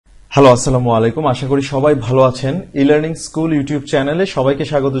Hello আসসালামু আলাইকুম, আশা করি সবাই ভালো আছেন। ই লার্নিং স্কুল ইউটিউব চ্যানেলে সবাইকে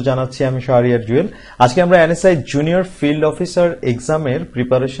স্বাগত জানাচ্ছি। আমি শাহরিয়ার জুয়েল। আজকে আমরা এনএসআই জুনিয়র ফিল্ড অফিসার এক্সামের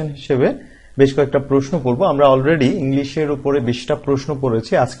প্রিপারেশন হিসেবে বেশ কয়েকটা প্রশ্ন পড়ব। আমরা অলরেডি ইংলিশের উপরে 20টা প্রশ্ন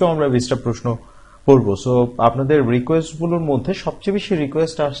পড়েছি, আজকেও আমরা 20টা প্রশ্ন পড়ব। সো আপনাদের রিকোয়েস্টগুলোর মধ্যে সবচেয়ে বেশি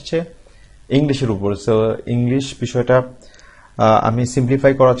রিকোয়েস্ট আসছে ইংলিশের উপরে। সো ইংলিশ বিষয়টা আমি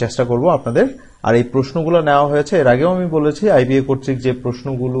সিম্পলিফাই করার চেষ্টা করব আপনাদের। আর এই প্রশ্নগুলো নেওয়া হয়েছে, এর আগেও আমি বলেছি, আইবিএ কর্তৃক যে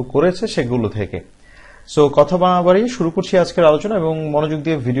প্রশ্নগুলো করেছে সেগুলো থেকে। সো কথা বাড়িয়ে শুরু করছি আজকের আলোচনা এবং মনোযোগ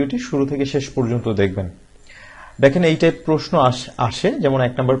দিয়ে ভিডিওটি শুরু থেকে শেষ পর্যন্ত দেখবেন। দেখেন এই টাইপ প্রশ্ন আসে, যেমন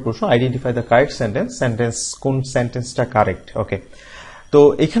 1 নম্বর প্রশ্ন, আইডেন্টিফাই দ্য কারেক্ট সেন্টেন্স, কোন সেন্টেন্সটা কারেক্ট। ওকে, তো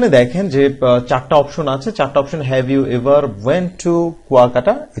এখানে দেখেন যে 4টা অপশন আছে। 4টা option, have you ever went to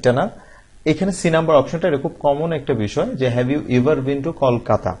Kuakata, এটা না। এখানে সি নাম্বার অপশনটা, এটা খুব কমন একটা বিষয় যে have you ever been to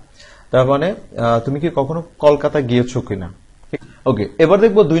Kolkata, তার মানে তুমি কি কখনো কলকাতা গিয়েছো কিনা। ওকে, এবার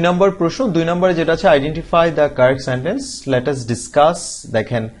দেখবো 2 নম্বর প্রশ্ন। 2 নম্বরে যেটা আছে identify the correct sentence, let us discuss.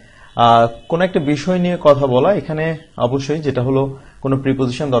 দেখেন কোন একটা বিষয় নিয়ে কথা বলা, এখানে অবশ্যই যেটা হলো কোনো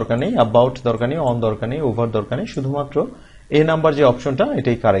প্রিপোজিশন দরকার নেই, অ্যাবাউট দরকার নেই, অন দরকার নেই, ওভার দরকার নেই, শুধুমাত্র এ নাম্বার যে অপশনটা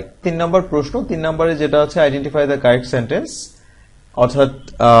এটাই কারেক্ট। 3 নম্বর প্রশ্ন। 3 নম্বরে যেটা আছে আইডেন্টিফাই দ্য কারেক্ট সেন্টেন্স, অর্থাৎ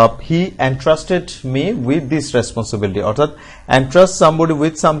হি entrusted me with this responsibility, অর্থাৎ এন্ট্রাস্ট সামবডি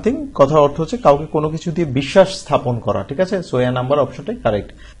উইথ সামথিং, কথার অর্থ হচ্ছে কাউকে কোনো কিছু দিয়ে বিশ্বাস স্থাপন করা। ঠিক আছে, সো এ নাম্বার অপশনটাই কারেক্ট।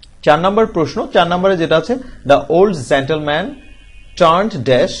 4 নম্বর প্রশ্ন। 4 নম্বরে যেটা আছে the old gentleman turned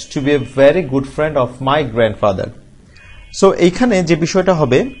dash two B a very good friend of my grandfather. So এইখানে যে বিষয়টা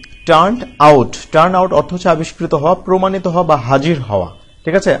হবে টার্ন আউট। টার্ন আউট অর্থ হচ্ছে আবিষ্কৃত হওয়া, প্রমাণিত হওয়া বা হাজির হওয়া।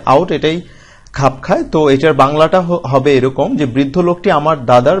 ঠিক আছে, আউট এটাই খাপ খায়। তো এটার বাংলাটা হবে এরকম যে বৃদ্ধ লোকটি আমার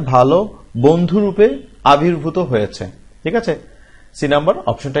দাদার ভালো বন্ধু রূপে আবির্ভূত হয়েছে। ঠিক আছে, C number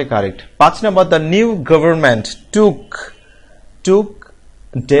অপশনটাই correct. 5 number, the new government took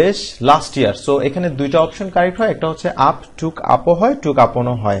dash last year. So এখানে 2টা অপশন কারেক্ট হয়, একটা হচ্ছে আপ, টুক আপও হয়, টুক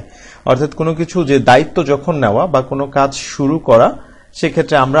আপনও হয়। অর্থাৎ কোনো কিছু যে দায়িত্ব যখন নেওয়া বা কোনো কাজ শুরু করা,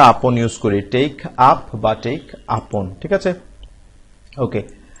 সেক্ষেত্রে আমরা আপন ইউজ করি, টেক আপ বা টেক আপন। ঠিক আছে, ওকে।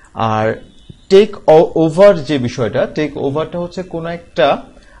 আর টেক ওভার যে বিষয়টা, টেক ওভারটা হচ্ছে কোন একটা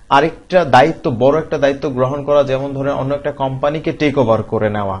আরেকটা দায়িত্ব, বড় একটা দায়িত্ব গ্রহণ করা, যেমন ধরেন অন্য একটা কোম্পানিকে টেক ওভার করে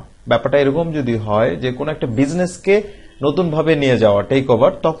নেওয়া। ব্যাপারটা এরকম যদি হয় যে কোন একটা বিজনেসকে নতুন ভাবে নিয়ে যাওয়া, টেক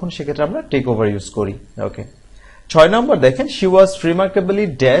ওভার, তখন সেক্ষেত্রে আমরা টেক ওভার ইউজ করি। ওকে। 6 নম্বর দেখেন, she was remarkably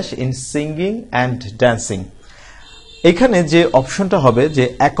dash in singing and dancing. এখানে যে অপশনটা হবে যে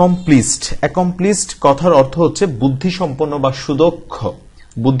অ্যাকমপ্লিসড। অ্যাকমপ্লিসড কথার অর্থ হচ্ছে বুদ্ধিসম্পন্ন বা সুদক্ষ।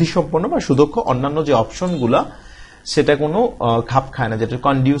 বুদ্ধিসম্পন্ন বা সুদক্ষ। অন্যান্য যে অপশনগুলা সেটা কোনো খাপ খায় না। যেটা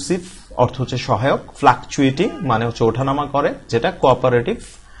কন্ডিউসিভ অর্থ হচ্ছে সহায়ক, ফ্লাকচুয়েটিং মানে হচ্ছে ওঠানামা করে, যেটা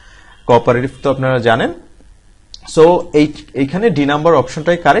কোঅপারেটিভ তো আপনারা জানেন। সো এইখানে ডি নাম্বার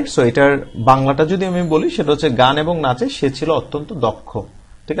অপশনটাই কারেক্ট। সো এটার বাংলাটা যদি আমি বলি সেটা হচ্ছে গান এবং নাচে সে ছিল অত্যন্ত দক্ষ।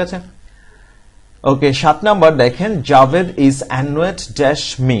 ঠিক আছে, ওকে। 7 নাম্বার দেখেন, Javed is annoyed dash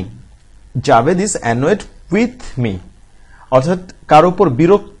me. Javed is annoyed with me, অর্থাৎ কার উপর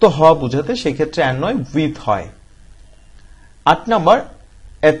বিরক্ত হওয়া বোঝাতে সেক্ষেত্রে অ্যানয় উইথ হয়। 8 number,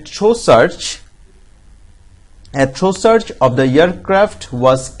 a through search of the aircraft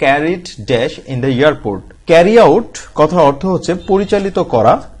was carried dash in the airport. Carry out কথার অর্থ হচ্ছে পরিচালিত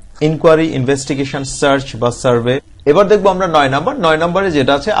করা, ইনকোয়ারি, ইনভেস্টিগেশন, সার্চ বা সার্ভে। এবার দেখবো আমরা 9 নাম্বার। 9 নম্বরে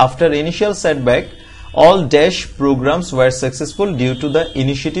যেটা আছে after initial setback all dash programs were successful due to the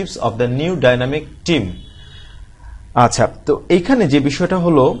initiatives of the new dynamic team. আচ্ছা, তো এইখানে যে বিষয়টা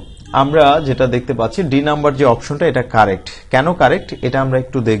হলো আমরা যেটা দেখতে পাচ্ছি ডি নাম্বার যে অপশনটা এটা কারেক্ট। কেন কারেক্ট এটা আমরা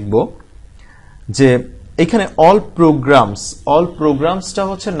একটু দেখব। যে এখানে অল প্রোগ্রামসটা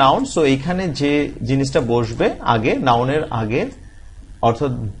হচ্ছে নাউন। সো এখানে যে জিনিসটা বসবে আগে, নাউনের আগে,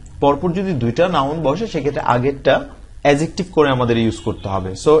 অর্থাৎ পরপর যদি 2টা নাউন বসে সেক্ষেত্রে আগেরটা অ্যাডজেক্টিভ করে আমাদের ইউজ করতে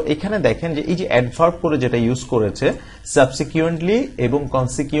হবে। সো এখানে দেখেন যে এই যে অ্যাডভার্ব করে যেটা ইউজ করেছে সাবসিকুয়েন্টলি এবং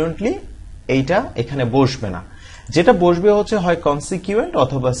কনসিকুয়েন্টলি, এইটা এখানে বসবে না। যেটা বসবে হচ্ছে হয় কনসিকুয়েন্ট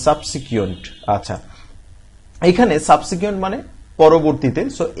অথবা সাবসিকুয়েন্ট। আচ্ছা, এখানে সাবসিকুয়েন্ট মানে পরবর্তীতে।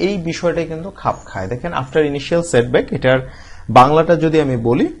 সো এই বিষয়টা কিন্তু খাপ খায়। দেখেন আফটার ইনিশিয়াল সেটব্যাক, এটার বাংলাটা যদি আমি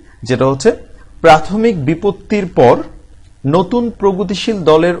বলি যেটা হচ্ছে প্রাথমিক বিপত্তির পর নতুন প্রগতিশীল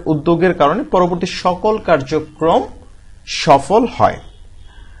দলের উদ্যোগের কারণে পরবর্তী সকল কার্যক্রম সফল হয়।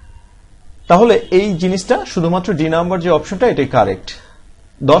 তাহলে এই জিনিসটা শুধুমাত্র ডি নাম্বার যে অপশনটা এটাই কারেক্ট।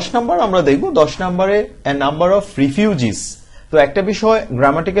 10 নাম্বার আমরা দেখব। 10 নাম্বারে এ নাম্বার অফ রিফিউজিস। তো একটা বিষয়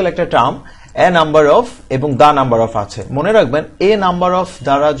গ্রামাটিক্যাল একটা টার্ম, এ নাম্বার অফ এবং দা নাম্বার অফ আছে। মনে রাখবেন এ নাম্বার অফ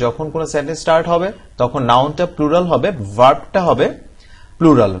দ্বারা যখন কোনো সেন্টেন্স স্টার্ট হবে তখন নাউনটা প্লুরাল হবে, ভার্বটা হবে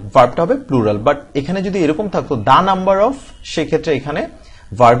প্লুরাল, বাট এখানে যদি এরকম থাকতো দা নাম্বার অফ, সেক্ষেত্রে এখানে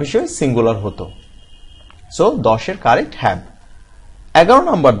ভার্ব হিসেবে সিঙ্গুলার হতো। সো 10 এর কারেক্ট হ্যাভ। 11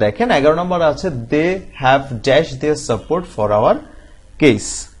 নম্বর দেখেন, 11 নম্বর আছে they have dash there support for our case.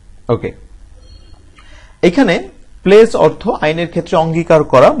 ওকে, এখানে প্লেস অর্থ আইনের ক্ষেত্রে অঙ্গীকার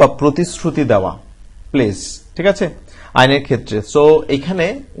করা বা প্রতিশ্রুতি দেওয়া, প্লেস, ঠিক আছে, আইনের ক্ষেত্রে। সো এখানে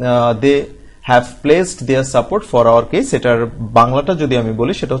they have placed there support for our case, এটার বাংলাটা যদি আমি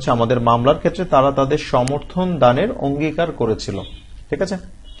বলি সেটা হচ্ছে আমাদের মামলার ক্ষেত্রে তারা তাদের সমর্থন দানের অঙ্গীকার করেছিল, ঠিক আছে।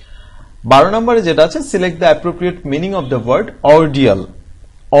 12 নম্বরে যেটা আছে select the appropriate meaning of the word অর্ডিয়াল।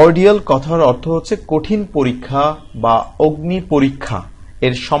 অর্ডিয়াল কথার অর্থ হচ্ছে কঠিন পরীক্ষা বা অগ্নি পরীক্ষা,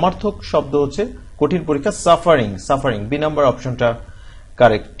 এর সমার্থক শব্দ হচ্ছে কঠিন পরীক্ষা সাফারিং, সাফারিং, বি নাম্বার অপশনটা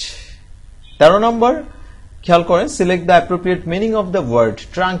কারেক্ট। 13 নম্বর খেয়াল করেন select the appropriate meaning of the word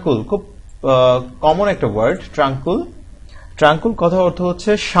ট্রাঙ্কুল, খুব কমন একটা ওয়ার্ড ট্রাঙ্কুল। ট্রাঙ্কুল কথার অর্থ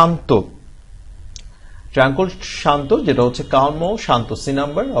হচ্ছে শান্ত, ট্রাঙ্কুল শান্ত, যেটা হচ্ছে কালম, শান্ত, সি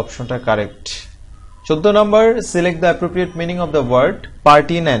নাম্বার অপশনটা correct. 14 number select the appropriate meaning of the word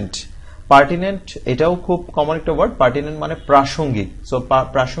pertinent. Pertinent এটাও খুব কমন একটা ওয়ার্ড, পার্টিনেন্ট মানে প্রাসঙ্গিক, সো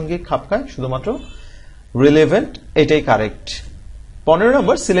প্রাসঙ্গিক খাপ খায় শুধুমাত্র, রিলেভেন্ট এটাই correct. 15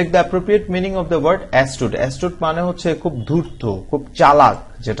 number select the appropriate meaning of the word অ্যাস্টুড। অ্যাস্টুড মানে হচ্ছে খুব ধূর্ত, খুব চালাক,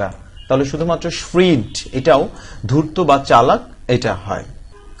 যেটা, তাহলে শুধুমাত্র শ্রিড এটাও ধূর্ত বা চালাক এটা হয়।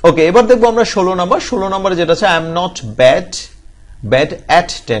 ওকে, এবার দেখবো আমরা 16 নম্বর। 16 নম্বরে যেটা আছে I am not bad at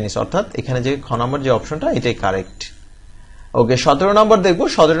tennis, অর্থাৎ এখানে যে খ নম্বর যে অপশনটা এটাই কারেক্ট। ওকে, 17 নম্বর দেখবো।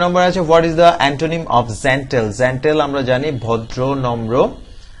 17 নম্বর আছে what is the antonym of gentle. Gentle আমরা জানি ভদ্র, নম্র,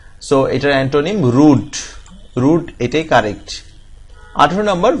 সো এটার অ্যান্টোনিম রুড, রুড এটাই correct. 18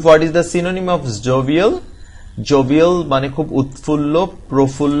 number what is the synonym of jovial. Jovial মানে খুব উৎফুল্ল,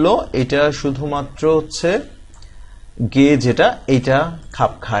 প্রফুল্ল, এটা শুধুমাত্র হচ্ছে গে, যেটা এটা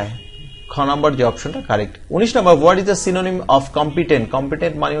খাপ খায়, খ নাম্বার যে অপশনটা correct. 19 number what is the synonym of competent.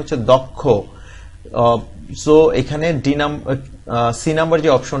 Competent মানে হচ্ছে দক্ষ, সো এখানে সি নাম্বার যে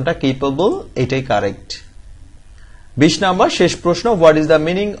অপশনটা কেপেবল এটাই কারেক্ট। 20 নম্বর শেষ প্রশ্ন what is the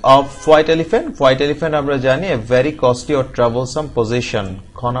meaning off white elephant. White elephant আমরা জানি a very costly or troublesome position,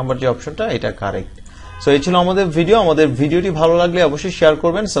 খ নাম্বার যে অপশনটা এটা কারেক্ট। সো এই ছিল আমাদের ভিডিও। আমাদের ভিডিওটি ভালো লাগলে অবশ্যই শেয়ার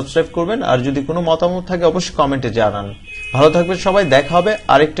করবেন, সাবস্ক্রাইব করবেন, আর যদি কোনো মতামত থাকে অবশ্যই কমেন্টে জানান। ভালো থাকবেন সবাই, দেখা হবে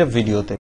আরেকটা ভিডিওতে।